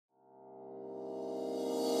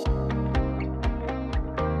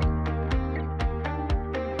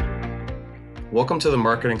Welcome to the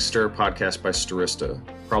Marketing Stir podcast by Starista,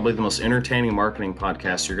 probably the most entertaining marketing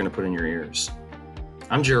podcast you're going to put in your ears.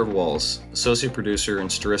 I'm Jared Walls, associate producer and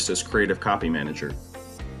Starista's creative copy manager.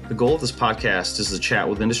 The goal of this podcast is to chat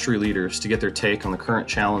with industry leaders to get their take on the current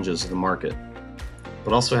challenges of the market,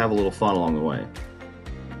 but also have a little fun along the way.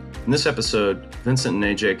 In this episode, Vincent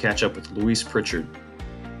and Ajay catch up with Louise Pritchard,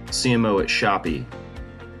 CMO at Shopii.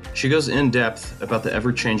 She goes in depth about the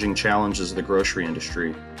ever-changing challenges of the grocery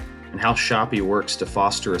industry and how Shopii works to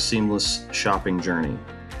foster a seamless shopping journey.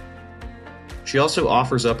 She also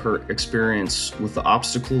offers up her experience with the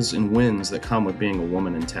obstacles and wins that come with being a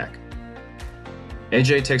woman in tech.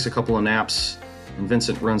 Ajay takes a couple of naps, and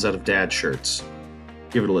Vincent runs out of dad shirts.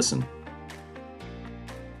 Give it a listen.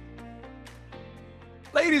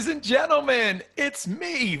 Ladies and gentlemen, it's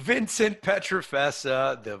me, Vincent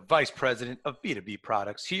Pietrafesa, the Vice President of B2B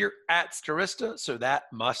Products here at Starista. So that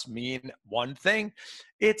must mean one thing.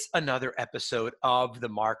 It's another episode of the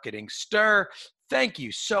Marketing Stir. Thank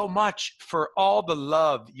you so much for all the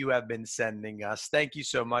love you have been sending us. Thank you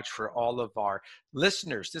so much for all of our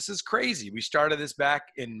listeners. This is crazy. We started this back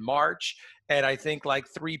in March, and I think like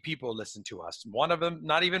 3 people listened to us. One of them,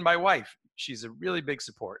 not even my wife. She's a really big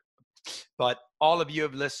support. But all of you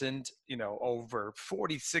have listened, over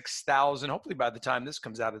 46,000. Hopefully by the time this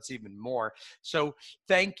comes out, it's even more. So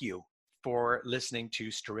thank you for listening to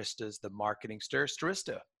Starista's The Marketing Stir.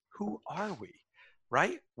 Starista, who are we,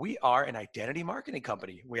 right? We are an identity marketing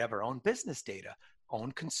company. We have our own business data,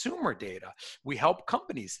 own consumer data. We help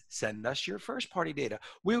companies send us your first party data.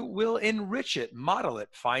 We will enrich it, model it,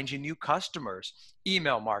 find you new customers,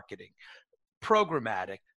 email marketing,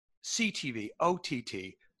 programmatic, CTV,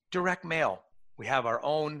 OTT, direct mail. We have our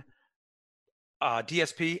own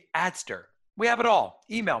DSP, Adster. We have it all.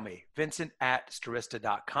 Email me,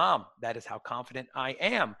 vincent@starista.com. That is how confident I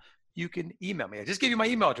am. You can email me. I just gave you my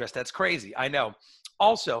email address. That's crazy. I know.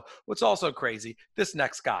 Also, what's also crazy, this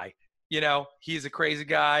next guy, he's a crazy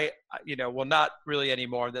guy. Well, not really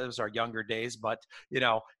anymore. Those are younger days, but,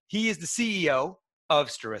 he is the CEO of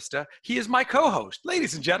Starista. He is my co-host.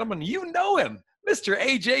 Ladies and gentlemen, you know him, Mr.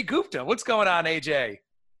 Ajay Gupta. What's going on, Ajay?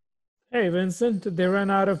 Hey, Vincent, did they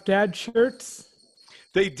run out of dad shirts?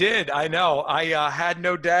 They did. I know. I had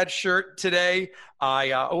no dad shirt today.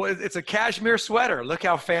 It's a cashmere sweater. Look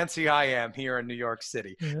how fancy I am here in New York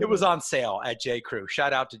City. Yeah. It was on sale at J. Crew.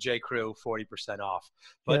 Shout out to J. Crew, 40% off.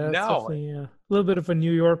 But yeah, no. A little bit of a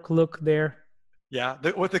New York look there. Yeah,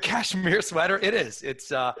 with the cashmere sweater, it is.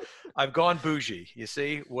 It's I've gone bougie. You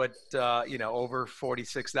see what over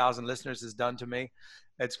 46,000 listeners has done to me?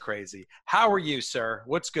 It's crazy. How are you, sir?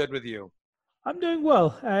 What's good with you? I'm doing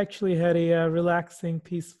well. I actually had a relaxing,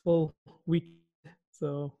 peaceful week,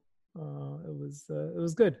 so it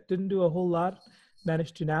was good. Didn't do a whole lot.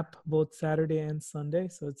 Managed to nap both Saturday and Sunday,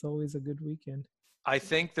 so it's always a good weekend. I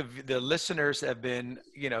think the listeners have been,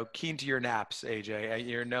 keen to your naps, AJ.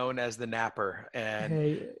 You're known as the napper, and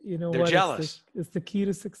hey, they're jealous. It's the key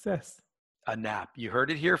to success. A nap. You heard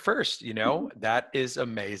it here first. That is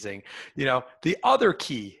amazing. The other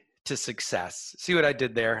key to success. See what I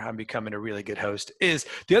did there? I'm becoming a really good host. Is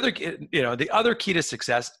the other key to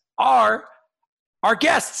success are our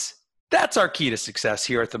guests. That's our key to success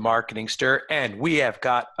here at the Marketing Stir, and we have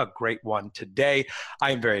got a great one today.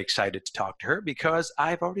 I am very excited to talk to her because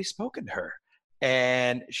I've already spoken to her,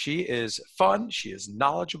 and she is fun. She is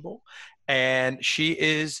knowledgeable, and she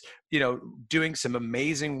is, doing some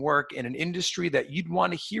amazing work in an industry that you'd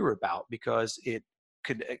want to hear about because it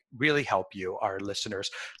could really help you, our listeners.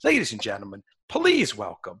 Ladies and gentlemen, please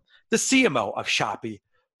welcome the CMO of Shopii,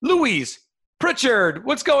 Louise Pritchard.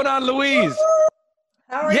 What's going on, Louise?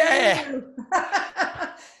 How are you?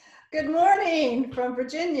 Good morning from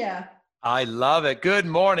Virginia. I love it. Good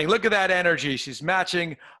morning. Look at that energy. She's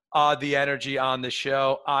matching the energy on the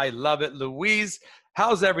show. I love it. Louise,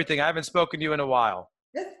 how's everything? I haven't spoken to you in a while.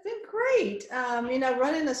 It's been great.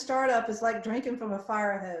 Running a startup is like drinking from a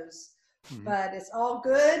fire hose, but it's all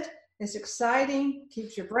good. It's exciting,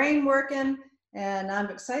 keeps your brain working, and I'm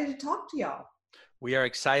excited to talk to y'all. We are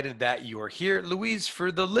excited that you are here. Louise,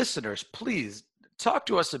 for the listeners, please talk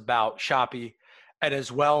to us about Shopii and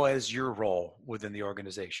as well as your role within the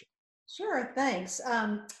organization. Sure, thanks.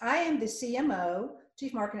 I am the CMO,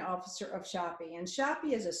 Chief Marketing Officer of Shopii, and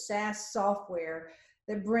Shopii is a SaaS software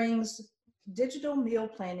that brings digital meal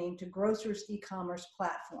planning to grocers' e-commerce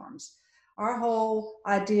platforms. Our whole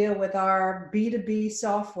idea with our B2B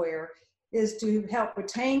software is to help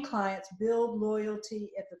retain clients, build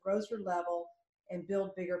loyalty at the grocer level, and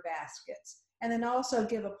build bigger baskets. And then also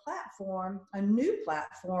give a new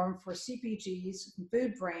platform for CPGs and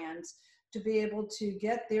food brands to be able to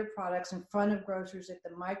get their products in front of grocers at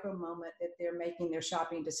the micro moment that they're making their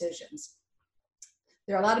shopping decisions.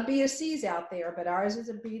 There are a lot of B2Cs out there, but ours is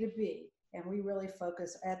a B2B, and we really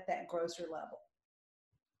focus at that grocer level.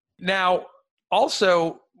 Now,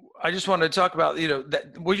 also, I just wanted to talk about,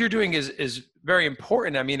 that what you're doing is very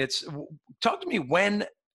important. I mean, talk to me when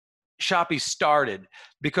Shopii started,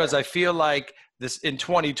 because I feel like this in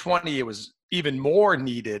 2020, it was even more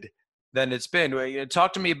needed than it's been.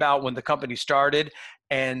 Talk to me about when the company started,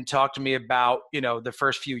 and talk to me about, the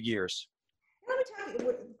first few years. Let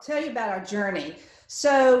me tell you about our journey.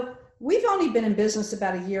 So we've only been in business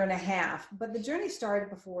about a year and a half, but the journey started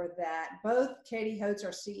before that. Both Katie Holtz,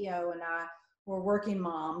 our CEO, and I were working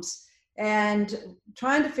moms and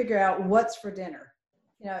trying to figure out what's for dinner.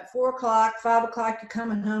 At 4 o'clock, 5 o'clock, you're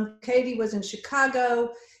coming home. Katie was in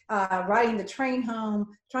Chicago, riding the train home,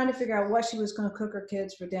 trying to figure out what she was going to cook her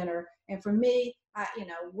kids for dinner. And for me,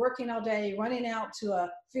 working all day, running out to a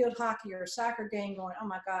field hockey or a soccer game going, oh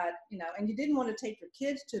my God, and you didn't want to take your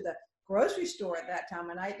kids to the grocery store at that time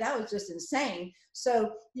of night. That was just insane.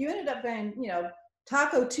 So you ended up going,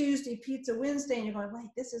 Taco Tuesday, Pizza Wednesday, and you're going, wait,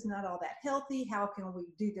 this is not all that healthy. How can we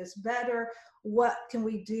do this better? What can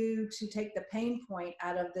we do to take the pain point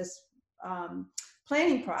out of this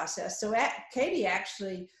planning process? So Katie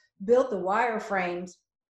actually built the wireframes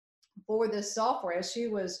for this software as she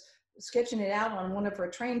was sketching it out on one of her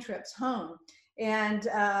train trips home. And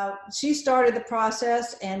she started the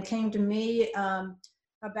process and came to me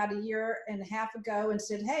about a year and a half ago and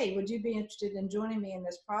said, hey, would you be interested in joining me in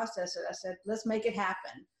this process? And I said, let's make it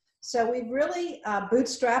happen. So we really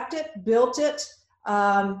bootstrapped it, built it,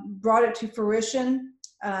 brought it to fruition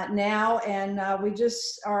now, and we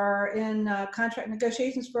just are in contract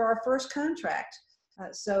negotiations for our first contract.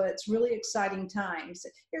 So it's really exciting times.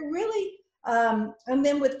 It really, and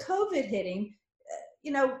then with COVID hitting,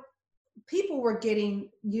 people were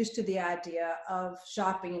getting used to the idea of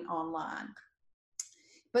shopping online.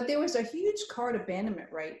 But there was a huge cart abandonment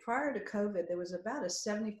rate. Prior to COVID, there was about a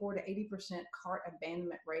 74 to 80% cart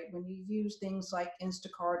abandonment rate when you use things like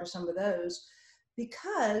Instacart or some of those,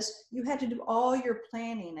 because you had to do all your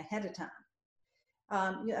planning ahead of time.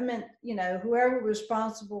 Whoever was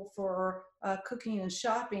responsible for cooking and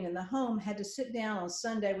shopping in the home had to sit down on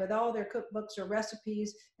Sunday with all their cookbooks or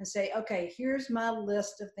recipes and say, okay, here's my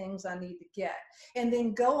list of things I need to get. And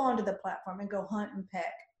then go onto the platform and go hunt and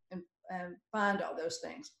peck and find all those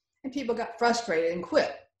things. And people got frustrated and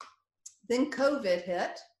quit. Then COVID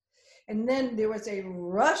hit, and then there was a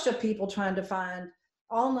rush of people trying to find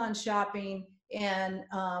online shopping, and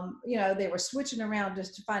they were switching around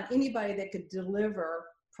just to find anybody that could deliver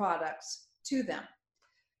products to them.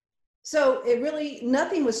 So it really,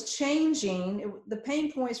 nothing was changing. The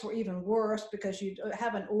pain points were even worse because you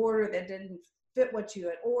have an order that didn't fit what you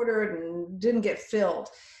had ordered and didn't get filled.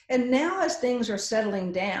 And now as things are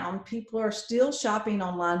settling down, people are still shopping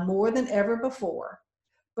online more than ever before,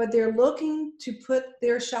 but they're looking to put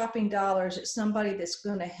their shopping dollars at somebody that's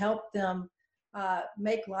going to help them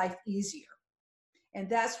make life easier. And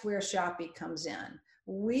that's where Shopii comes in.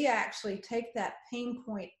 We actually take that pain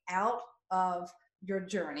point out of your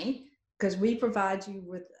journey because we provide you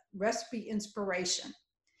with recipe inspiration.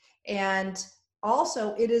 And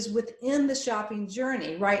also, it is within the shopping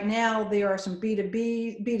journey. Right now, there are some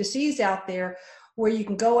B2Cs out there where you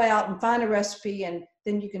can go out and find a recipe, and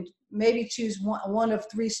then you can maybe choose one of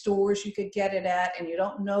 3 stores you could get it at, and you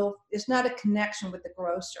don't know, it's not a connection with the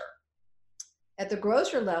grocer. At the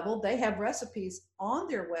grocer level, they have recipes on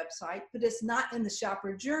their website, but it's not in the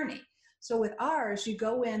shopper journey. So with ours, you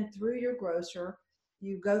go in through your grocer,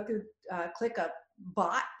 you go through, click a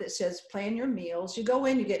bot that says plan your meals. You go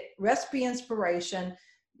in, you get recipe inspiration.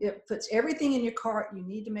 It puts everything in your cart you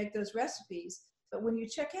need to make those recipes. But when you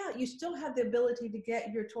check out, you still have the ability to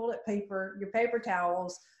get your toilet paper, your paper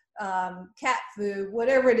towels, cat food,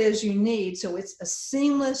 whatever it is you need. So it's a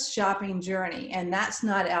seamless shopping journey, and that's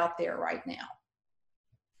not out there right now.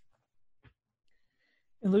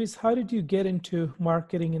 And Louise, how did you get into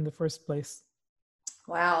marketing in the first place?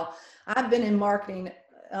 Wow, I've been in marketing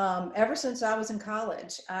ever since I was in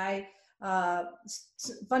college.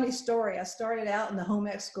 Funny story, I started out in the home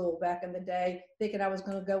ec school back in the day thinking I was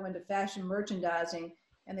going to go into fashion merchandising,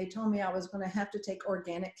 and they told me I was going to have to take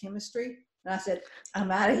organic chemistry. And I said,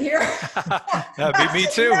 I'm out of here. That'd be me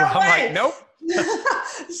too. I'm like, nope.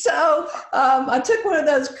 So I took one of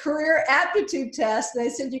those career aptitude tests, and they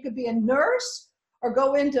said you could be a nurse or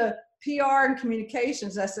go into PR and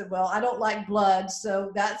communications. I said, well, I don't like blood,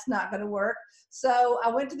 so that's not going to work. So I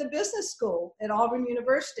went to the business school at Auburn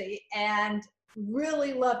University and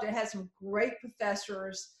really loved it. It had some great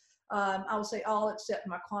professors, I will say all except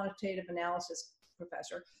my quantitative analysis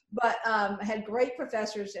professor. But I had great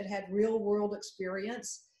professors that had real world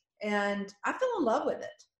experience, and I fell in love with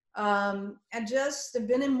it. I just have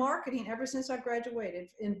been in marketing ever since I graduated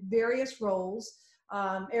in various roles,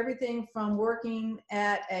 everything from working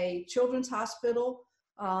at a children's hospital.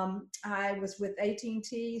 I was with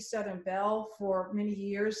AT&T Southern Bell for many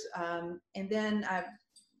years, and then I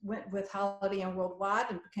went with Holiday Inn Worldwide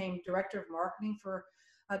and became director of marketing for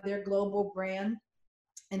their global brand.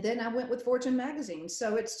 And then I went with Fortune magazine.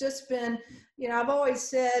 So it's just been, I've always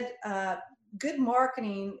said good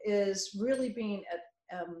marketing is really being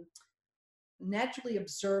naturally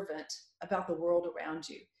observant about the world around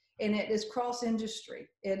you. And it is cross industry.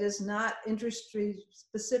 It is not industry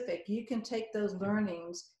specific. You can take those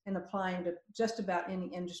learnings and apply them to just about any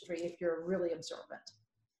industry if you're really observant.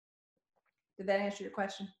 Did that answer your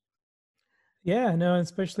question? Yeah, no,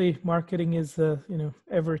 especially marketing is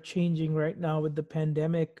ever changing right now with the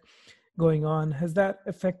pandemic going on. Has that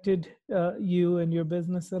affected you and your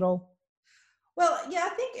business at all? Well, yeah,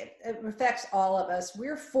 I think it affects all of us.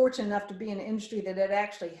 We're fortunate enough to be in an industry that it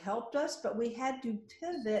actually helped us, but we had to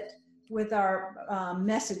pivot with our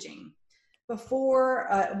messaging. Before,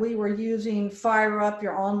 we were using fire up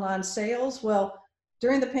your online sales. Well,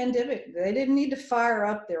 during the pandemic, they didn't need to fire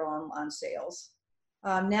up their online sales.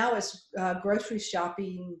 Now it's grocery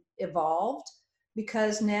shopping evolved,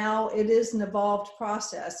 because now it is an evolved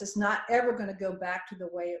process. It's not ever going to go back to the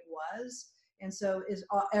way it was, and so it's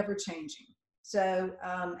ever changing. So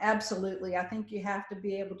absolutely, I think you have to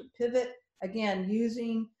be able to pivot, again,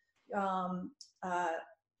 using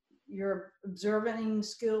your observing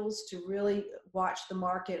skills to really watch the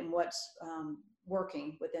market and what's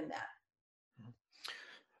working within that.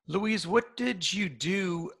 Louise, what did you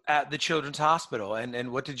do at the Children's Hospital,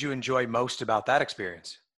 and what did you enjoy most about that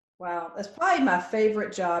experience? Wow, that's probably my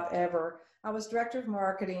favorite job ever. I was director of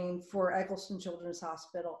marketing for Eggleston Children's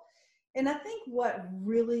Hospital. And I think what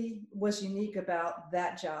really was unique about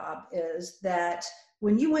that job is that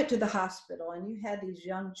when you went to the hospital and you had these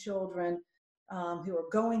young children who are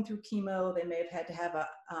going through chemo, they may have had to have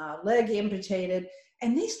a leg amputated,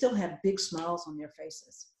 and they still have big smiles on their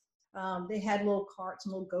faces. They had little carts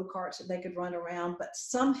and little go-karts that they could run around, but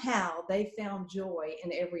somehow they found joy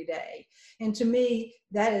in every day. And to me,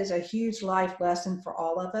 that is a huge life lesson for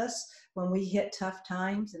all of us. When we hit tough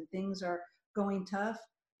times and things are going tough,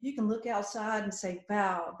 you can look outside and say,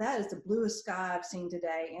 wow, that is the bluest sky I've seen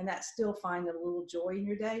today. And that's still finding a little joy in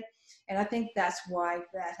your day. And I think that's why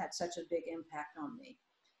that had such a big impact on me.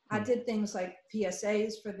 I did things like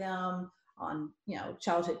PSAs for them on,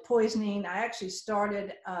 childhood poisoning. I actually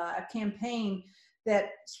started a campaign that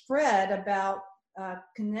spread about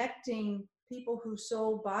connecting people who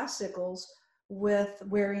sold bicycles with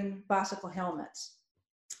wearing bicycle helmets,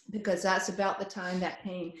 because that's about the time that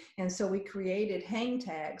came. And so we created hang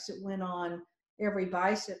tags that went on every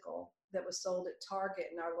bicycle that was sold at Target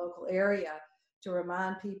in our local area to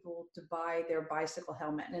remind people to buy their bicycle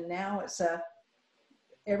helmet. And now it's a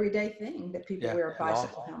everyday thing that people wear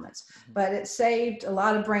bicycle helmets. But it saved a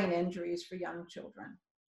lot of brain injuries for young children.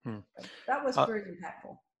 That was very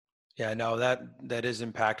impactful. Yeah, no, that is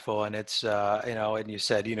impactful, and it's and you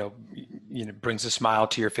said brings a smile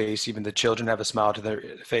to your face. Even the children have a smile to their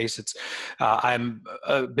face. It's I'm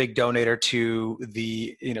a big donator to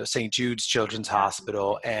the St. Jude's Children's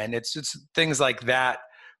Hospital, and it's things like that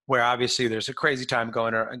where obviously there's a crazy time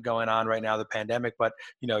going on right now, the pandemic. But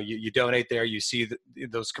you donate there, you see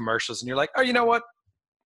those commercials, and you're like, oh, you know what?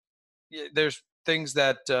 There's things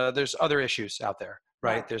that there's other issues out there.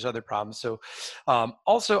 Right. There's other problems. So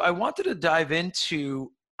also, I wanted to dive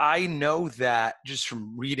into, I know that just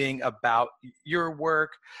from reading about your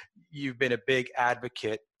work, you've been a big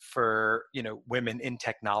advocate for, women in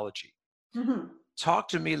technology. Mm-hmm. Talk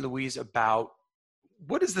to me, Louise, about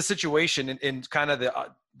what is the situation in kind of the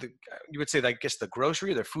you would say, I guess, the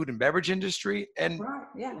grocery, the food and beverage industry, and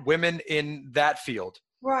women in that field.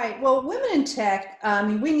 Right. Well, women in tech,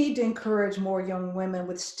 we need to encourage more young women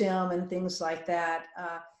with STEM and things like that.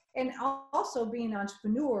 And also being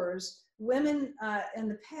entrepreneurs, women in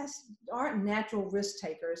the past aren't natural risk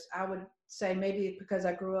takers. I would say maybe because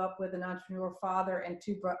I grew up with an entrepreneur father and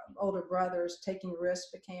two older brothers, taking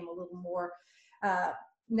risks became a little more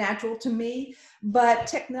natural to me. But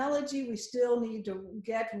technology, we still need to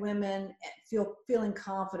get women feeling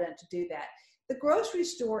confident to do that. The grocery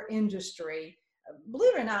store industry,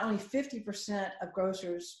 believe it or not, only 50% of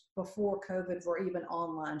grocers before COVID were even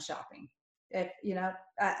online shopping.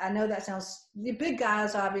 I know that sounds, the big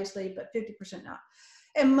guys obviously, but 50% not.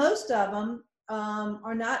 And most of them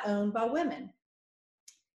are not owned by women.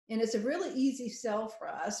 And it's a really easy sell for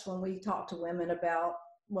us when we talk to women about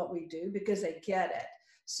what we do because they get it.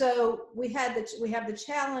 So we have the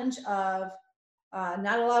challenge of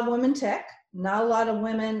not a lot of women tech, not a lot of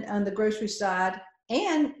women on the grocery side,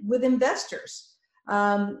 and with investors.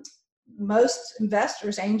 Most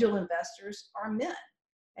investors, angel investors, are men.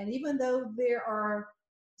 And even though there are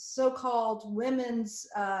so-called women's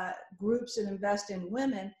groups that invest in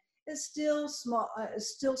women, it's still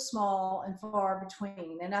small and far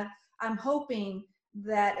between. And I'm hoping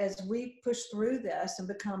that as we push through this and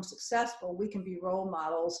become successful, we can be role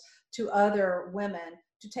models to other women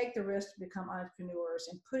to take the risk to become entrepreneurs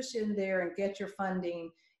and push in there and get your funding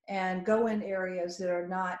and go in areas that are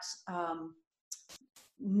not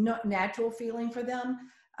natural feeling for them.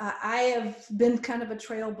 I have been kind of a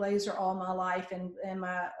trailblazer all my life, and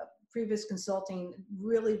my previous consulting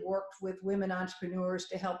really worked with women entrepreneurs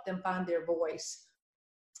to help them find their voice.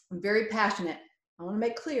 I'm very passionate. I want to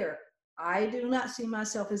make clear, I do not see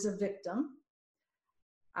myself as a victim.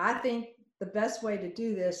 I think the best way to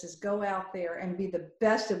do this is go out there and be the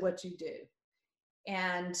best at what you do.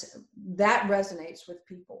 And that resonates with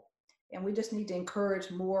people. And we just need to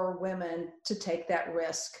encourage more women to take that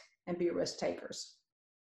risk and be risk takers.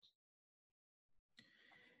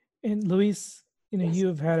 And Louise, Yes. you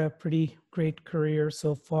have had a pretty great career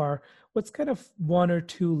so far. What's kind of one or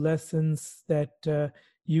two lessons that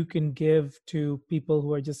you can give to people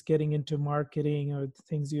who are just getting into marketing, or the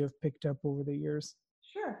things you have picked up over the years?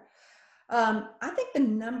 Sure. I think the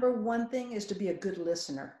number one thing is to be a good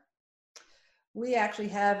listener. We actually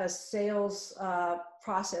have a sales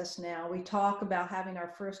process now. We talk about having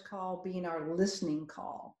our first call being our listening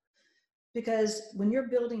call. Because when you're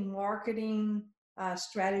building marketing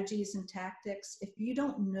strategies and tactics, if you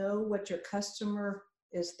don't know what your customer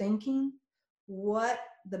is thinking, what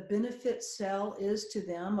the benefit sell is to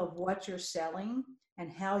them of what you're selling,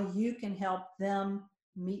 and how you can help them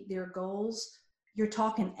meet their goals, you're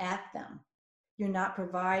talking at them. You're not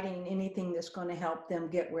providing anything that's going to help them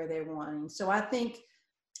get where they're wanting. So I think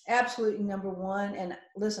absolutely number one, and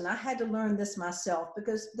listen, I had to learn this myself,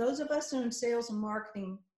 because those of us in sales and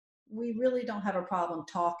marketing, we really don't have a problem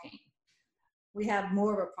talking. We have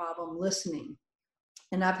more of a problem listening.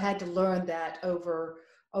 And I've had to learn that over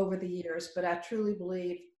the years. But I truly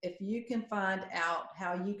believe if you can find out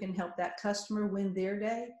how you can help that customer win their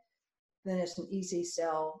day, then it's an easy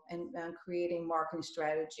sell and creating marketing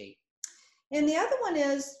strategy. And the other one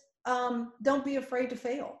is don't be afraid to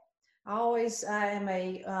fail. I am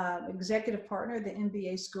a executive partner at the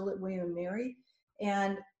MBA school at William & Mary.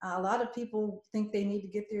 And a lot of people think they need to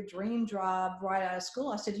get their dream job right out of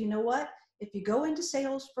school. I said, you know what? If you go into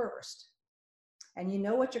sales first and you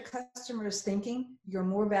know what your customer is thinking, you're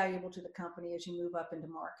more valuable to the company as you move up into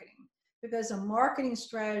marketing. Because a marketing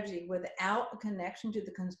strategy without a connection to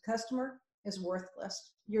the customer is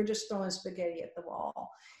worthless. You're just throwing spaghetti at the wall.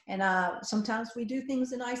 And sometimes we do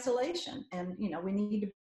things in isolation. And, we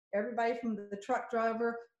need everybody from the truck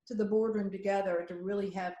driver to the boardroom together to really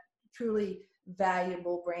have truly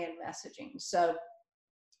valuable brand messaging. So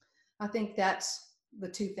I think that's the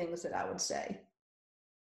two things that I would say.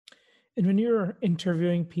 And when you're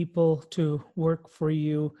interviewing people to work for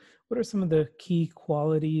you, what are some of the key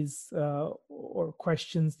qualities or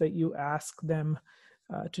questions that you ask them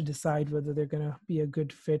to decide whether they're going to be a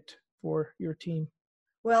good fit for your team?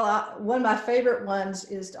 Well, one of my favorite ones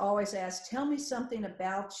is to always ask, tell me something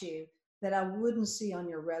about you that I wouldn't see on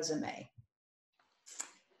your resume.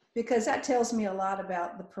 Because that tells me a lot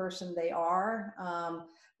about the person they are.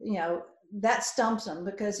 That stumps them,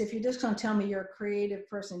 because if you're just going to tell me you're a creative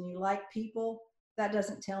person, you like people, that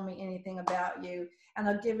doesn't tell me anything about you. And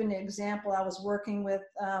I'll give an example. I was working with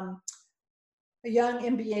a young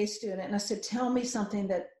MBA student, and I said, tell me something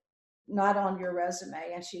that not on your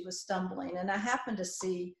resume. And she was stumbling. And I happened to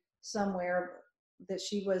see somewhere that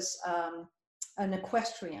she was an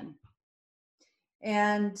equestrian.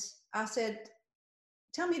 And I said,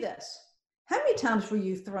 tell me this, how many times were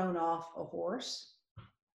you thrown off a horse?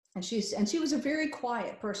 And she was a very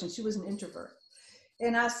quiet person. She was an introvert.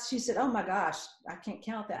 And she said, oh my gosh, I can't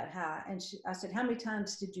count that high. And I said, how many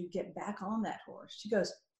times did you get back on that horse? She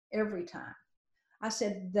goes, every time. I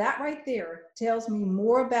said, that right there tells me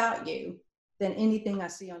more about you than anything I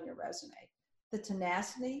see on your resume. The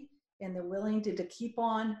tenacity and the willing to keep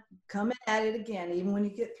on coming at it again, even when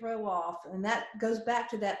you get thrown off. And that goes back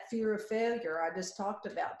to that fear of failure I just talked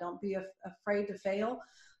about. Don't be afraid to fail.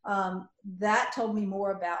 That told me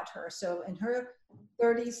more about her. So in her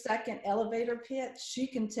 30-second elevator pitch, she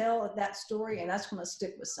can tell that story, and that's going to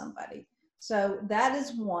stick with somebody. So that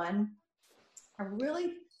is one. I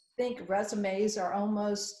really think resumes are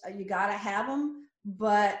almost, you got to have them,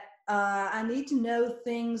 but I need to know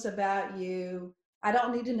things about you. I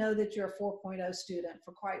don't need to know that you're a 4.0 student.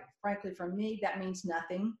 For quite frankly, for me, that means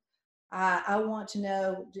nothing. I want to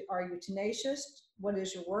know, are you tenacious? What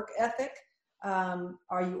is your work ethic?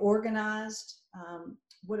 Are you organized?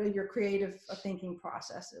 What are your creative thinking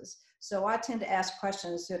processes? So I tend to ask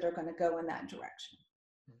questions that are going to go in that direction.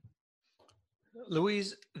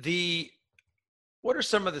 Louise, what are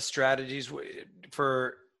some of the strategies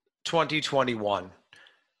for 2021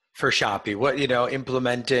 for Shopee? What,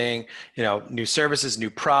 implementing, new services, new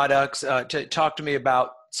products. Talk to me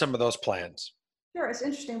about some of those plans. Sure, it's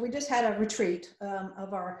interesting. We just had a retreat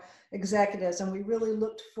of our executives, and we really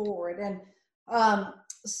looked forward. And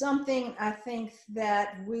something I think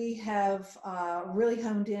that we have really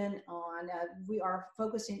honed in on, we are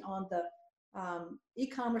focusing on the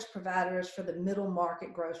e-commerce providers for the middle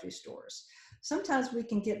market grocery stores. Sometimes we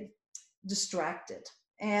can get distracted,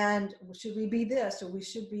 and should we be this or we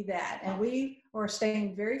should be that? And we are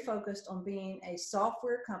staying very focused on being a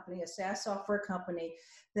software company, a SaaS software company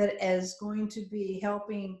that is going to be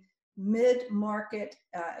helping mid-market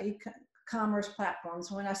e-commerce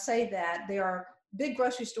platforms. When I say that, they are big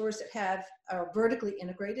grocery stores that are vertically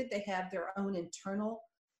integrated. They have their own internal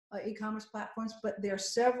e-commerce platforms, but there are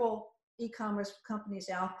several e-commerce companies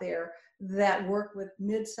out there that work with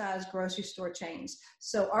mid-sized grocery store chains.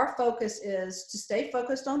 So our focus is to stay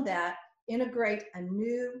focused on that, integrate a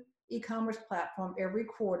new e-commerce platform every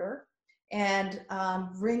quarter, and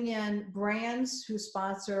bring in brands who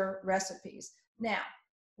sponsor recipes. Now,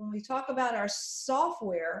 when we talk about our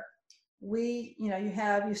software,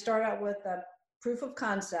 you start out with a proof of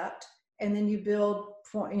concept, and then you build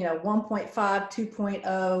 1.5,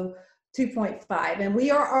 2.0, 2.5. And we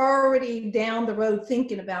are already down the road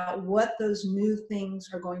thinking about what those new things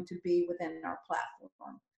are going to be within our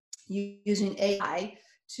platform. Using AI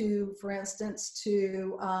for instance,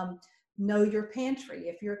 to know your pantry.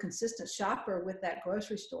 If you're a consistent shopper with that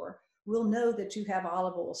grocery store, we'll know that you have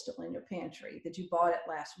olive oil still in your pantry, that you bought it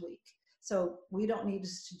last week. So we don't need to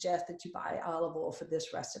suggest that you buy olive oil for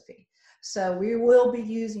this recipe. So we will be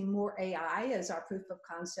using more AI as our proof of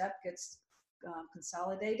concept gets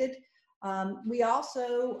consolidated. We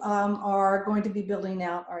also are going to be building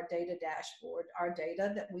out our data dashboard. Our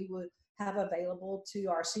data that we would have available to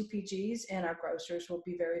our CPGs and our grocers will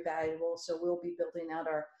be very valuable. So we'll be building out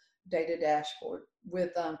our data dashboard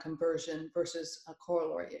with conversion versus a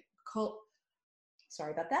corollary.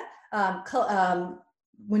 Sorry about that.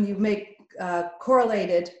 When you make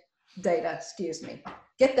correlated data,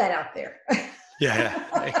 get that out there.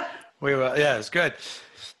 Yeah, we will. Yeah, it's good.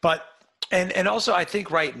 But and also, I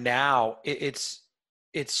think right now it's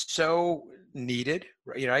so needed.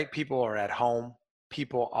 Right? People are at home.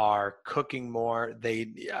 People are cooking more.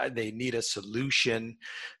 They need a solution.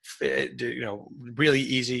 Really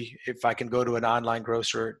easy. If I can go to an online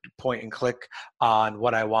grocer, point and click on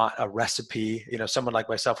what I want, a recipe. Someone like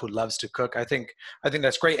myself who loves to cook. I think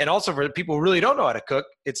that's great. And also for people who really don't know how to cook,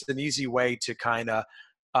 it's an easy way to kind of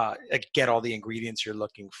get all the ingredients you're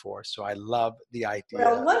looking for. So I love the idea.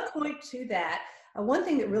 Well, one point to that, one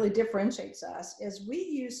thing that really differentiates us is we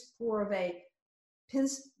use more of a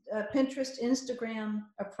Pinterest, Instagram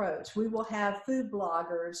approach. We will have food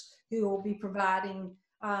bloggers who will be providing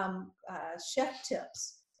chef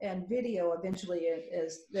tips and video eventually,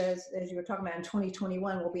 as you were talking about in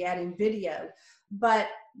 2021, we'll be adding video. But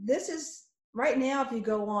this is, right now, if you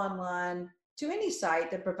go online to any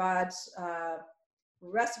site that provides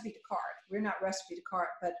recipe to cart, we're not recipe to cart,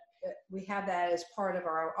 but we have that as part of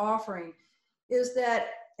our offering, is that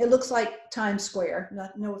it looks like Times Square.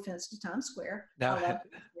 No offense to Times Square. No. I love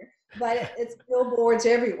Times Square. But it's billboards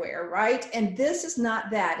everywhere, right? And this is not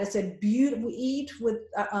that. It's a beautiful, we eat with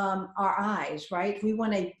our eyes, right? We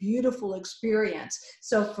want a beautiful experience.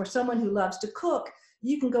 So for someone who loves to cook,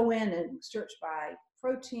 you can go in and search by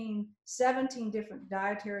protein, 17 different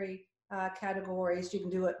dietary categories. You can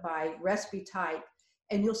do it by recipe type,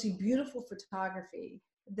 and you'll see beautiful photography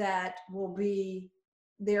that will be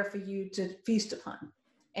there for you to feast upon.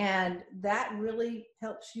 And that really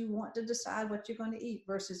helps you want to decide what you're going to eat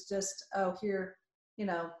versus just, here,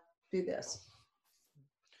 do this.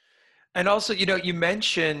 And also, you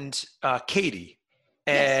mentioned Katie,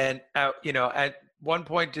 and yes. At one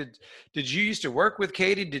point, did you used to work with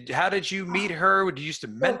Katie? How did you meet her? Did you used to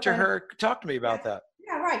mentor her? Talk to me about that.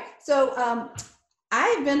 Yeah, right. So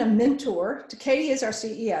I've been a mentor to Katie, is our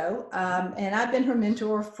CEO, and I've been her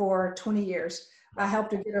mentor for 20 years. I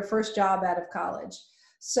helped her get her first job out of college.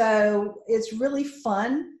 So it's really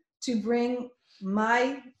fun to bring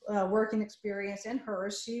my working experience and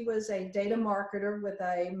hers. She was a data marketer with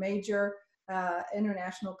a major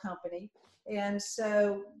international company. And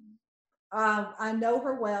so I know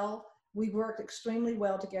her well. We worked extremely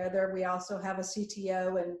well together. We also have a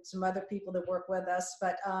CTO and some other people that work with us,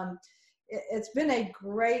 but it's been a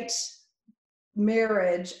great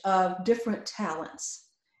marriage of different talents.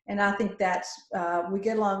 And I think that's, we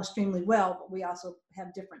get along extremely well, but we also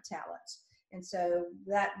have different talents. And so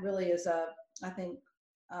that really is I think,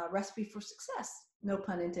 a recipe for success. No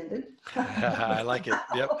pun intended. I like it.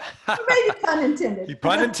 Yep. Maybe pun intended.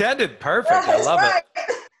 Pun intended. Perfect. I love it.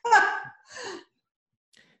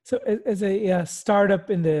 So as a startup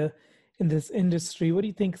in this industry, what do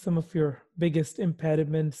you think some of your biggest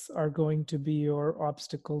impediments are going to be, or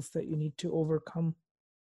obstacles that you need to overcome?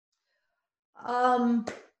 I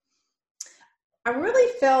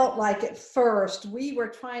really felt like at first we were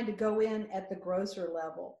trying to go in at the grocer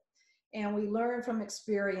level. And we learn from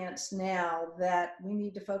experience now that we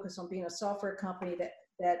need to focus on being a software company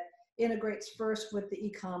that integrates first with the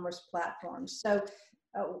e-commerce platforms. So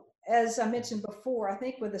as I mentioned before, I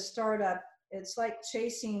think with a startup, it's like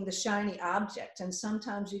chasing the shiny object. And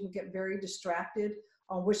sometimes you can get very distracted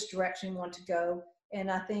on which direction you want to go.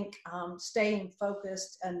 And I think staying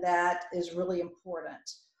focused and that is really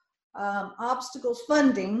important. Obstacles,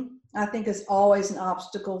 funding, I think is always an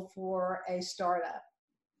obstacle for a startup.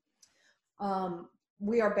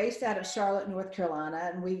 We are based out of Charlotte, North Carolina,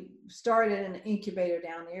 and we started an incubator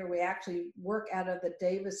down here. We actually work out of the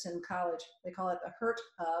Davidson College. They call it the HURT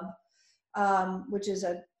Hub, which is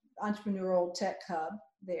an entrepreneurial tech hub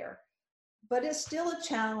there. But it's still a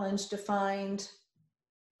challenge to find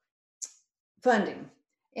funding.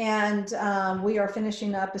 And we are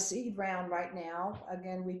finishing up a seed round right now.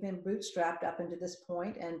 Again, we've been bootstrapped up into this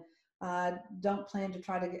point and don't plan to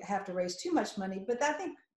try to have to raise too much money. But I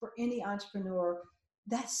think for any entrepreneur,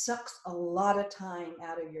 that sucks a lot of time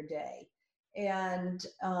out of your day. And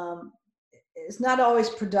it's not always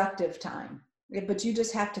productive time, but you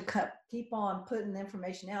just have to keep on putting the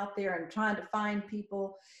information out there and trying to find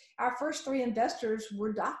people. Our first 3 investors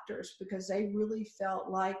were doctors because they really felt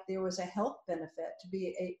like there was a health benefit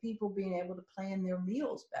to people being able to plan their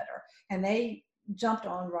meals better. And they jumped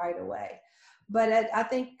on right away. But I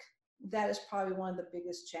think that is probably one of the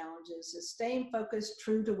biggest challenges, is staying focused,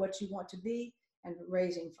 true to what you want to be, and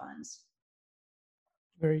raising funds.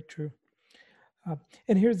 Very true.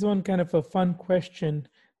 And here's one kind of a fun question.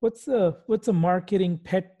 What's a marketing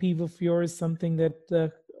pet peeve of yours, something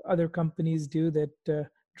that other companies do that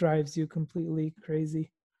drives you completely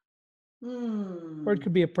crazy? Or it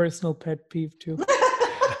could be a personal pet peeve too.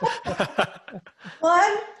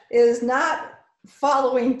 One is not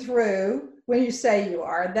following through when you say you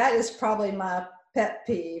are. That is probably my pet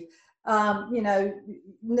peeve.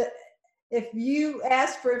 If you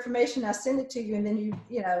ask for information, I send it to you, and then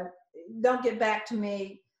you don't get back to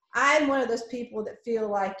me. I'm one of those people that feel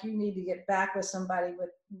like you need to get back with somebody with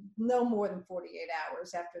no more than 48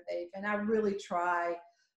 hours after and I really try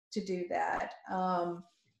to do that.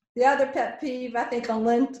 The other pet peeve, I think, on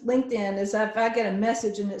LinkedIn is if I get a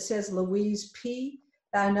message and it says Louise P,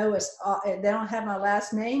 I know they don't have my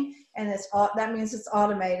last name, and that means it's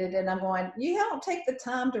automated. And I'm going, you don't take the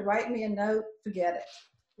time to write me a note, forget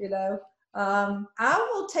it. I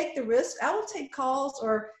will take the risk. I will take calls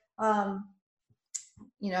or,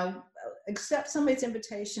 accept somebody's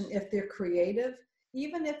invitation if they're creative,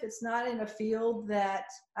 even if it's not in a field that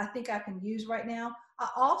I think I can use right now. I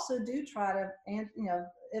also do try to, and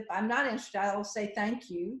if I'm not interested, I'll say thank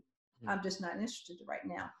you. I'm just not interested right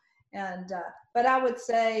now. And but I would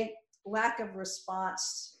say lack of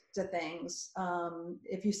response to things.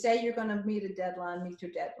 If you say you're going to meet a deadline, meet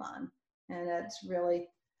your deadline, and that's really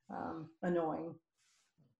annoying.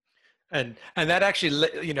 And that actually,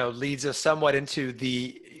 leads us somewhat into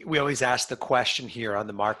we always ask the question here on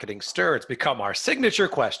the Marketing Stir. It's become our signature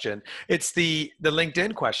question. It's the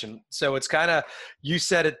LinkedIn question. So it's kind of, you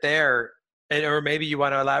said it there, or maybe you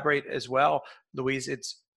want to elaborate as well, Louise.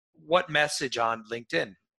 It's what message on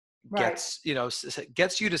LinkedIn gets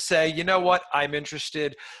you to say, you know what, I'm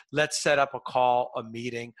interested. Let's set up a call, a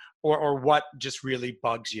meeting, or what just really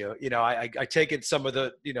bugs you. I take it some of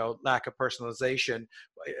the, lack of personalization.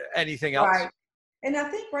 Anything else? Right. And I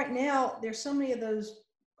think right now there's so many of those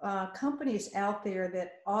companies out there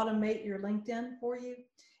that automate your LinkedIn for you.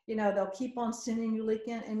 They'll keep on sending you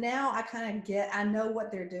LinkedIn. And now I know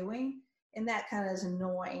what they're doing. And that kind of is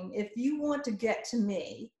annoying. If you want to get to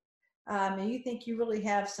me, and you think you really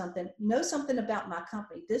have know something about my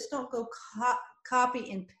company, just don't go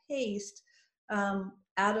copy and paste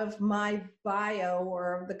out of my bio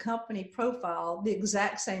or the company profile the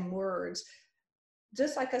exact same words.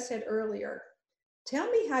 Just like I said earlier, tell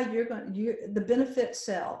me how the benefit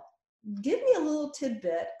sell. Give me a little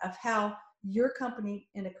tidbit of how your company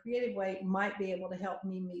in a creative way might be able to help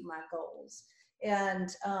me meet my goals. And,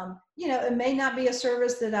 it may not be a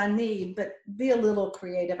service that I need, but be a little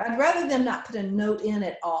creative. I'd rather them not put a note in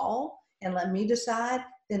at all and let me decide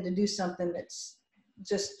than to do something that's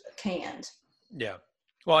just canned. Yeah.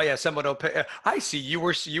 Well, yeah, someone will pay. I see you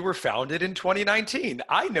were founded in 2019.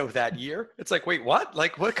 I know that year. It's like, wait, what?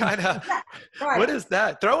 Like, what kind of, Right. what is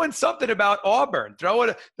that? Throw in something about Auburn. Throw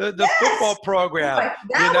in the Yes! football program. Right.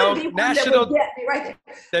 That would be national. that would get me right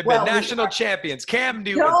there. They've been national champions. Cam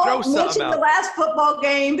Newton. Throw Don't something mention out. the last football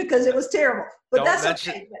game because it was terrible. But Don't that's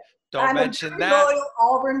mention, okay. Don't I'm mention a that. loyal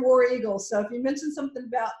Auburn War Eagles. So if you mention something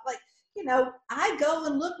about I go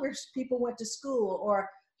and look where people went to school or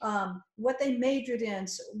what they majored in.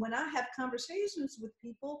 So when I have conversations with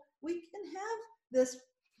people, we can have this,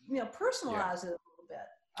 personalize it a little bit.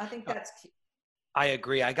 I think that's key. I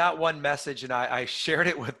agree. I got one message and I shared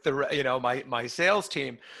it with my sales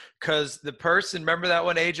team because the person, remember that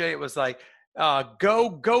one, Ajay? It was like, go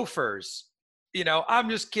Gophers. I'm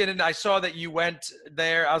just kidding. I saw that you went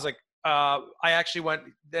there. I was like, I actually went,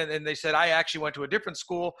 and they said, I actually went to a different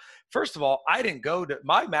school. First of all, I didn't go to,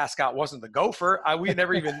 my mascot wasn't the gopher. I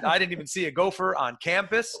didn't even see a gopher on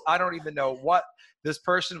campus. I don't even know what this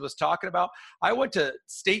person was talking about. I went to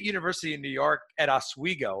State University in New York at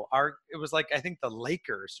Oswego. It was like, I think the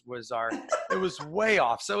Lakers it was way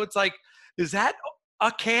off. So it's like, is that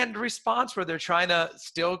a canned response where they're trying to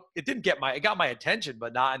it got my attention,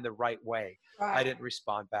 but not in the right way. Right. I didn't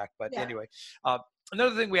respond back, but anyway,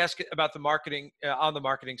 another thing we ask about the marketing on the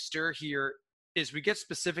marketing stir here is we get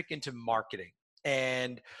specific into marketing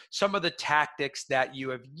and some of the tactics that you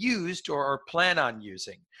have used or plan on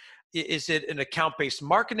using. Is it an account-based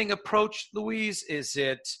marketing approach, Louise? Is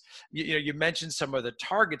it, you mentioned some of the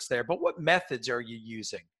targets there, but what methods are you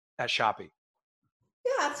using at Shopii?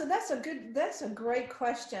 Yeah, so that's a great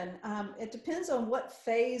question. It depends on what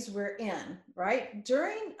phase we're in, right?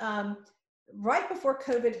 Right before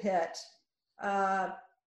COVID hit,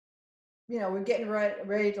 we're getting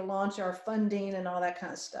ready to launch our funding and all that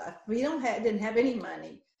kind of stuff. We didn't have any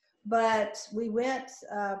money, but we went,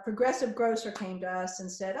 Progressive Grocer came to us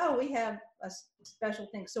and said, oh, we have a special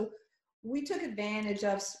thing. So we took advantage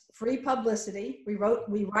of free publicity. We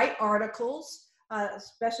write articles,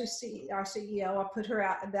 especially our CEO. I put her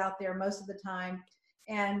out there most of the time.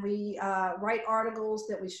 And we write articles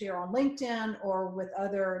that we share on LinkedIn or with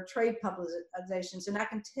other trade publications. And I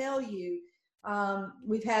can tell you,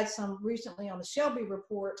 we've had some recently on the Shelby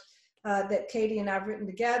report that Katie and I've written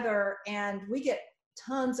together, and we get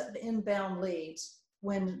tons of inbound leads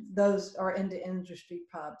when those are into industry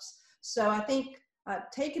pubs. So I think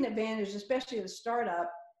taking advantage, especially as a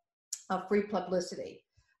startup, of free publicity.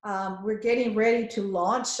 We're getting ready to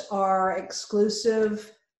launch our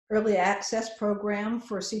exclusive early access program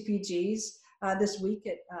for CPGs this week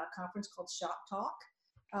at a conference called Shop Talk.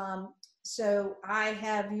 So I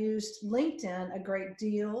have used LinkedIn a great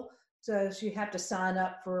deal. So you have to sign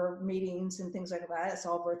up for meetings and things like that. It's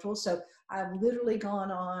all virtual. So I've literally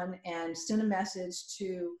gone on and sent a message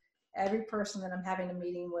to every person that I'm having a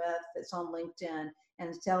meeting with that's on LinkedIn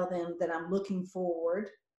and tell them that I'm looking forward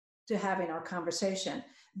to having our conversation.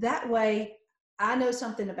 That way I know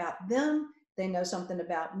something about them. They know something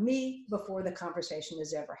about me before the conversation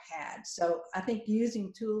is ever had. So I think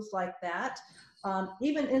using tools like that,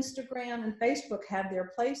 even Instagram and Facebook have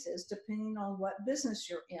their places depending on what business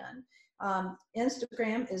you're in.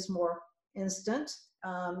 Instagram is more instant.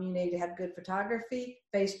 You need to have good photography.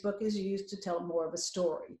 Facebook is used to tell more of a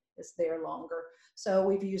story. It's there longer. So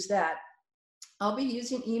we've used that. I'll be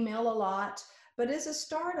using email a lot, but as a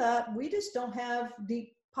startup, we just don't have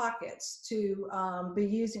deep pockets to be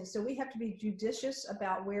using. So we have to be judicious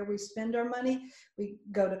about where we spend our money. We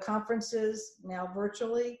go to conferences now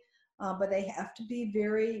virtually, but they have to be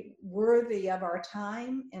very worthy of our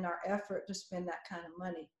time and our effort to spend that kind of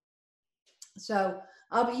money. So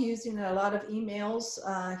I'll be using a lot of emails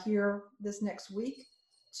here this next week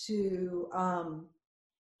to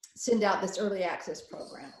send out this early access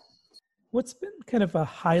program. What's been kind of a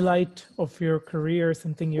highlight of your career,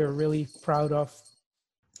 something you're really proud of?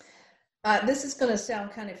 This is going to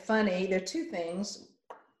sound kind of funny. There are two things.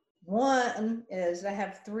 One is I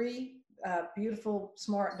have three beautiful,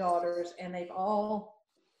 smart daughters, and they've all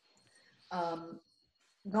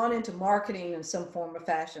gone into marketing in some form or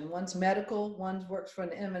fashion. One's medical, one works for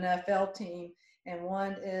an M&FL team, and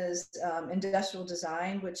one is industrial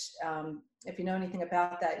design, which if you know anything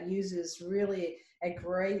about that, uses really a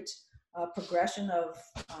great progression of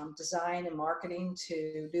design and marketing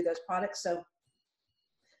to do those products. So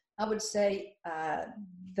I would say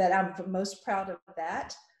that I'm most proud of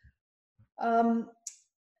that.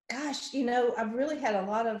 Gosh, I've really had a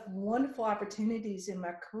lot of wonderful opportunities in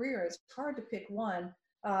my career. It's hard to pick one.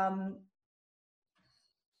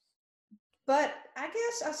 But I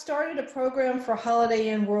guess I started a program for Holiday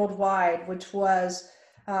Inn Worldwide, which was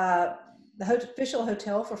the official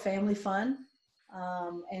hotel for family fun,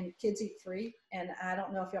 and kids eat free. And I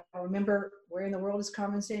don't know if y'all remember Where in the World is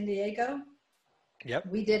Carmen Sandiego? Yep.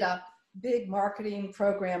 We did a big marketing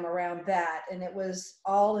program around that, and it was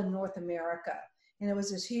all in North America. And it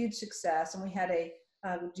was this huge success. And we had a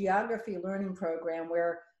geography learning program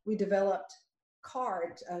where we developed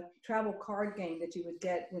cards, a travel card game that you would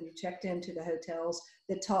get when you checked into the hotels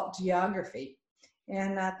that taught geography.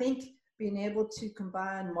 And I think being able to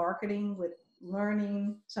combine marketing with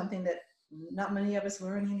learning, something that not many of us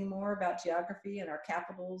learn anymore about geography and our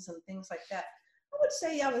capitals and things like that, I would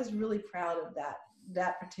say I was really proud of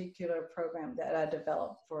that particular program that I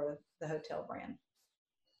developed for the hotel brand.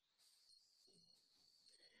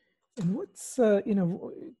 And what's,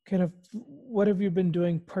 kind of what have you been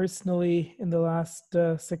doing personally in the last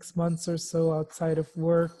 6 months or so outside of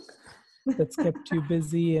work that's kept you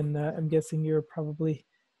busy? And I'm guessing you're probably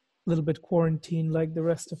a little bit quarantined like the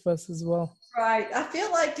rest of us as well. Right. I feel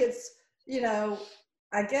like it's,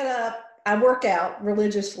 I get up, I work out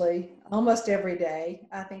religiously almost every day.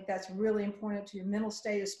 I think that's really important to your mental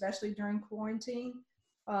state, especially during quarantine.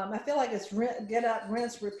 I feel like it's get up,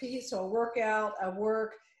 rinse, repeat. So I work out, I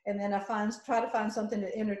work, and then I try to find something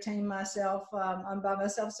to entertain myself. I'm by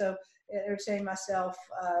myself, so entertain myself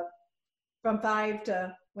from 5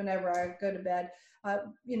 to whenever I go to bed.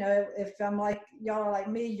 If I'm like y'all are like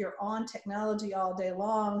me, you're on technology all day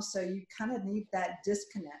long, so you kind of need that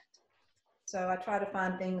disconnect. So I try to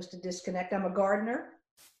find things to disconnect. I'm a gardener.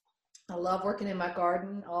 I love working in my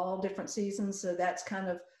garden, all different seasons. So that's kind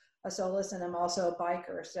of a solace, and I'm also a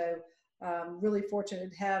biker. So really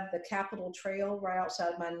fortunate to have the Capitol Trail right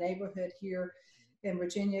outside my neighborhood here in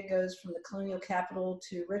Virginia. It goes from the colonial capital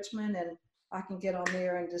to Richmond, and I can get on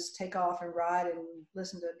there and just take off and ride and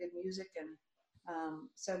listen to good music. And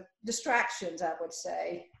so distractions, I would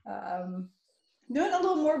say. Doing a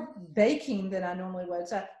little more baking than I normally would.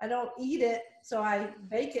 So I don't eat it, so I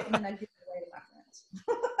bake it and then I give it away to my friends.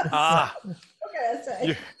 What can I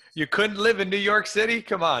say? You couldn't live in New York City?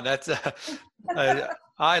 Come on, that's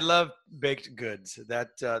I love baked goods. That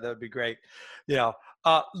would be great.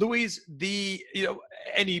 Louise,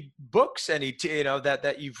 any books,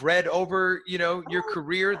 that you've read over your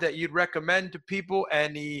career that you'd recommend to people?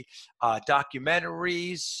 Any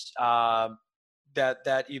documentaries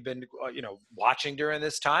that you've been watching during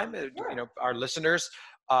this time? Sure. Our listeners,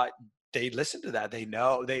 they listen to that. They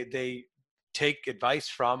know they take advice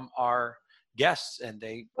from our guests, and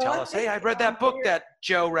they tell us, hey, I read that book that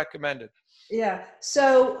Joe recommended. Yeah.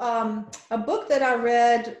 So a book that I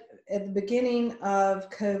read at the beginning of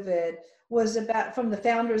COVID was from the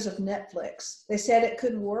founders of Netflix. They said it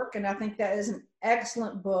couldn't work, and I think that is an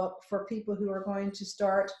excellent book for people who are going to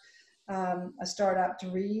start a startup to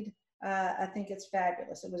read. I think it's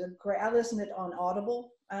fabulous. It was I listened to it on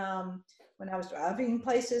Audible when I was driving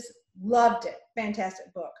places. Loved it.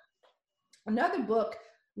 Fantastic book. Another book,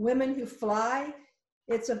 Women Who Fly.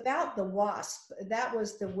 It's about the WASP. That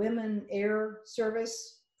was the Women Air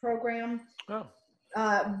Service program. Oh.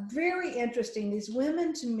 Very interesting. These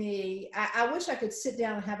women, to me, I wish I could sit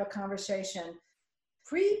down and have a conversation.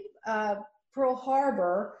 Pre-Pearl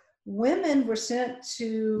Harbor, women were sent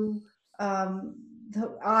to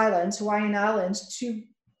the islands, Hawaiian Islands, to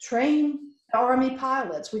train Army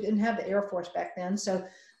pilots. We didn't have the Air Force back then, so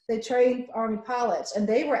they trained Army pilots, and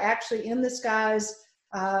they were actually in the skies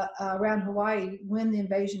around Hawaii when the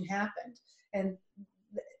invasion happened. And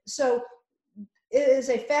so it is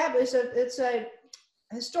it's a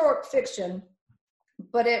historic fiction,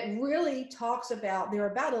 but it really talks about, there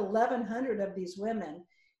are about 1,100 of these women,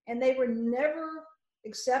 and they were never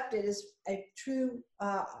accepted as a true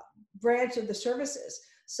branch of the services.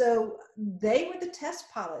 So they were the test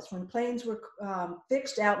pilots. When planes were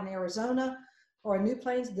fixed out in Arizona or new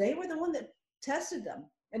planes, they were the one that tested them.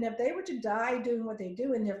 And if they were to die doing what they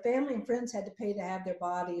do, and their family and friends had to pay to have their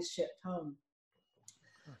bodies shipped home.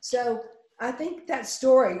 So I think that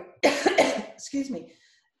story, excuse me,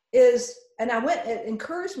 and it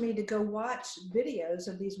encouraged me to go watch videos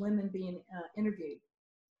of these women being interviewed.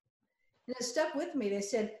 And it stuck with me. They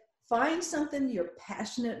said, find something you're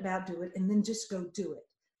passionate about, do it, and then just go do it.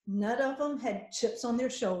 None of them had chips on their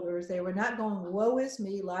shoulders. They were not going, woe is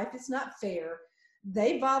me, life is not fair.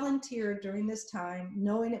 They volunteered during this time,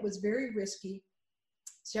 knowing it was very risky.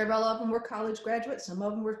 Several of them were college graduates. Some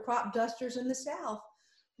of them were crop dusters in the South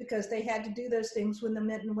because they had to do those things when the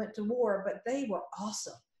men went to war, but they were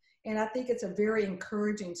awesome. And I think it's a very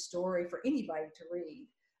encouraging story for anybody to read.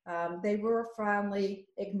 They were finally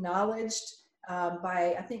acknowledged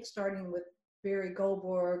by, I think, starting with Barry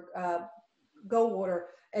Goldwater,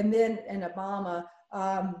 and then Obama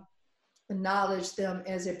acknowledged them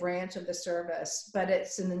as a branch of the service. But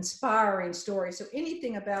it's an inspiring story. So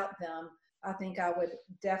anything about them, I think I would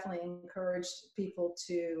definitely encourage people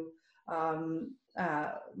to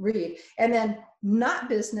read. And then not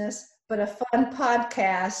business, but a fun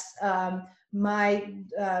podcast. My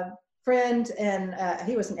friend, and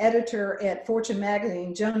he was an editor at Fortune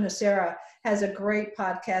Magazine, Joe Nocera, has a great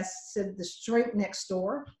podcast, said The Shrink Next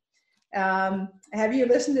Door. Have you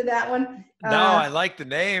listened to that one? No, I like the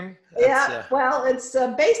name. Well, it's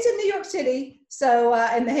based in New York City, so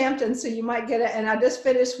in the Hamptons, so you might get it. And I just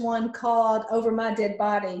finished one called Over My Dead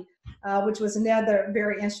Body, which was another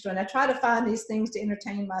very interesting. I try to find these things to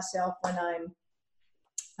entertain myself when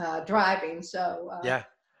I'm driving. So yeah.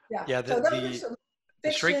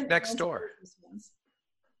 The Shrink Next Door.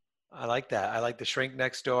 I like that. I like The Shrink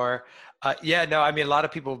Next Door. I mean, a lot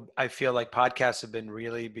of people, I feel like podcasts have been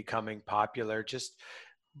really becoming popular. Just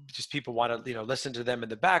people want to, listen to them in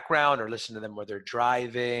the background or listen to them while they're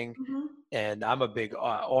driving. Mm-hmm. And I'm a big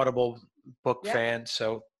Audible book fan.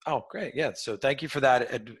 So, great. Yeah. So thank you for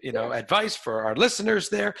that, advice for our listeners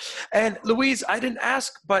there. And Louise, I didn't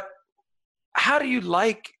ask, but how do you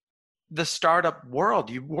like the startup world?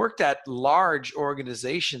 You worked at large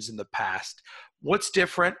organizations in the past. What's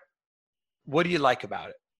different? What do you like about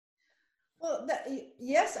it? Well,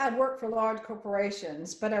 yes, I worked for large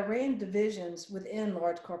corporations, but I ran divisions within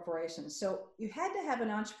large corporations. So you had to have an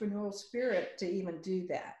entrepreneurial spirit to even do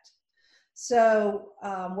that. So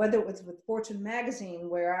whether it was with Fortune Magazine,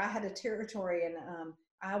 where I had a territory and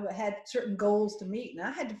I had certain goals to meet, and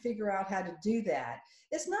I had to figure out how to do that.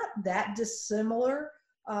 It's not that dissimilar,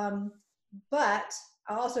 but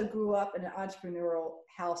I also grew up in an entrepreneurial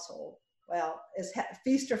household. Well, it's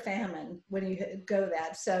feast or famine when you go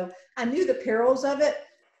that. So I knew the perils of it,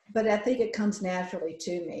 but I think it comes naturally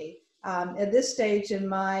to me. At this stage in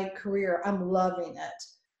my career, I'm loving it.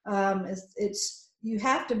 You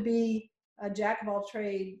have to be a jack of all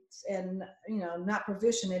trades and, not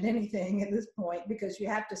proficient at anything at this point, because you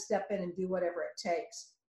have to step in and do whatever it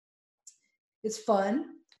takes. It's fun.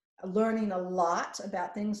 Learning a lot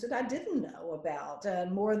about things that I didn't know about,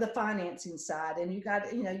 more of the financing side. And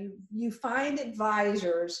you find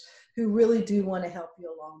advisors who really do want to help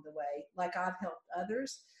you along the way, like I've helped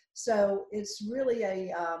others. So it's really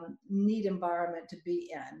a neat environment to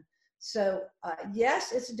be in. So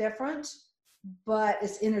yes, it's different, but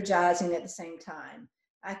it's energizing at the same time.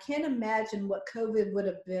 I can't imagine what COVID would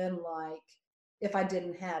have been like if I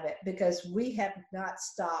didn't have it, because we have not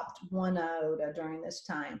stopped one iota during this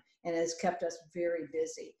time, and it has kept us very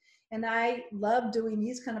busy. And I love doing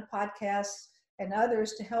these kind of podcasts and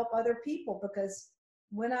others to help other people, because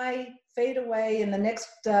when I fade away in the next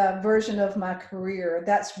version of my career,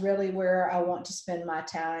 that's really where I want to spend my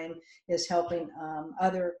time, is helping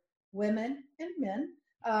other women and men,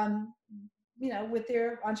 with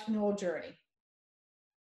their entrepreneurial journey.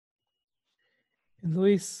 And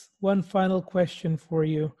Louise, one final question for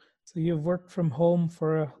you. So you've worked from home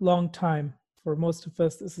for a long time. For most of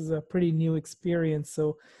us, this is a pretty new experience.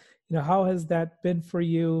 So, how has that been for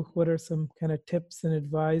you? What are some kind of tips and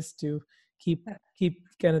advice to keep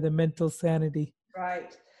kind of the mental sanity?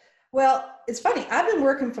 Right. Well, it's funny. I've been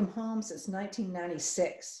working from home since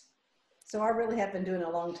 1996. So I really have been doing it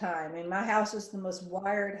a long time. And my house is the most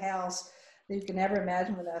wired house that you can ever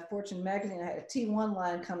imagine. With a Fortune Magazine, I had a T1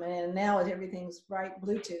 line coming in, and now everything's right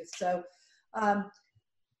Bluetooth. So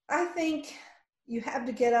I think you have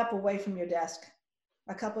to get up away from your desk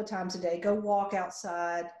a couple of times a day. Go walk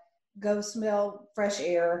outside, go smell fresh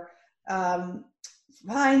air,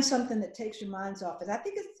 find something that takes your minds off it. I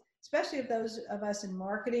think it's, especially if those of us in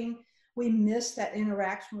marketing, we miss that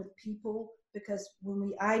interaction with people, because when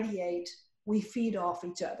we ideate, we feed off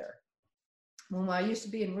each other. When I used to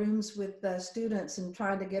be in rooms with students and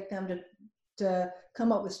trying to get them to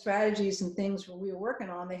come up with strategies and things where we were working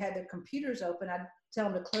on, they had their computers open. I'd tell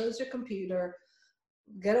them to close their computer,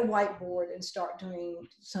 get a whiteboard, and start doing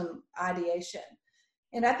some ideation.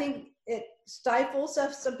 And I think it stifles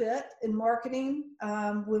us a bit in marketing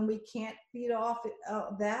when we can't feed off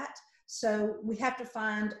that. So we have to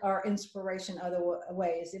find our inspiration other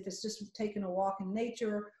ways. If it's just taking a walk in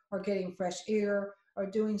nature, or getting fresh air, or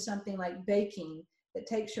doing something like baking that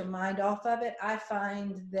takes your mind off of it, I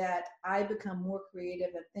find that I become more creative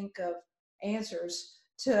and think of answers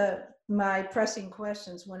to my pressing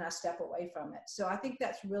questions when I step away from it. So I think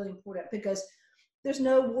that's really important, because there's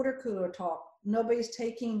no water cooler talk. Nobody's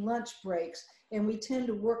taking lunch breaks. and we tend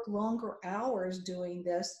to work longer hours doing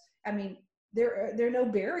this. I mean, there are no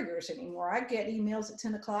barriers anymore. I get emails at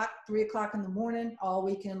 10 o'clock, 3 o'clock in the morning, all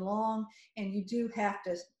weekend long. And you do have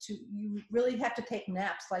to you really have to take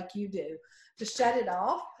naps like you do to shut it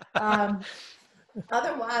off.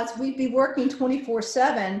 Otherwise, we'd be working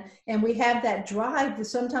 24/7, and we have that drive that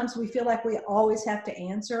sometimes we feel like we always have to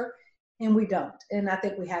answer, and we don't. And I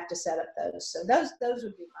think we have to set up those. So those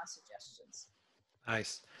would be my suggestions.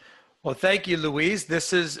 Nice. Well, thank you, Louise. This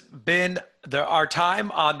has been our time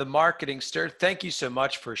on the Marketing Stir. Thank you so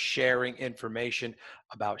much for sharing information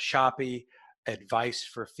about Shopii, advice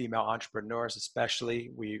for female entrepreneurs especially.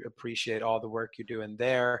 We appreciate all the work you're doing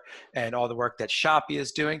there and all the work that Shopii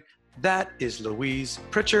is doing. That is Louise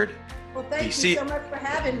Pritchard. Well, thank you so much for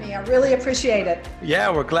having me. I really appreciate it. Yeah,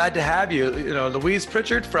 we're glad to have you. You know, Louise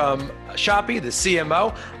Pritchard from Shopii, the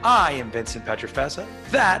CMO. I am Vincent Pietrafesa.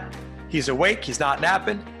 He's awake, he's not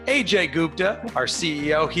napping. Ajay Gupta, our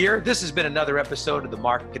CEO here. This has been another episode of the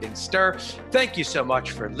Marketing Stir. Thank you so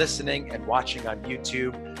much for listening and watching on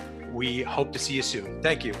YouTube. We hope to see you soon.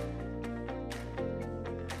 Thank you.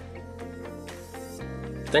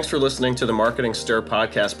 Thanks for listening to the Marketing Stir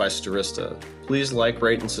podcast by Stirista. Please like,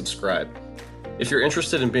 rate, and subscribe. If you're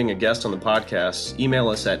interested in being a guest on the podcast, email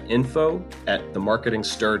us at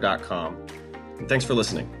info@themarketingstir.com. And thanks for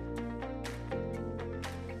listening.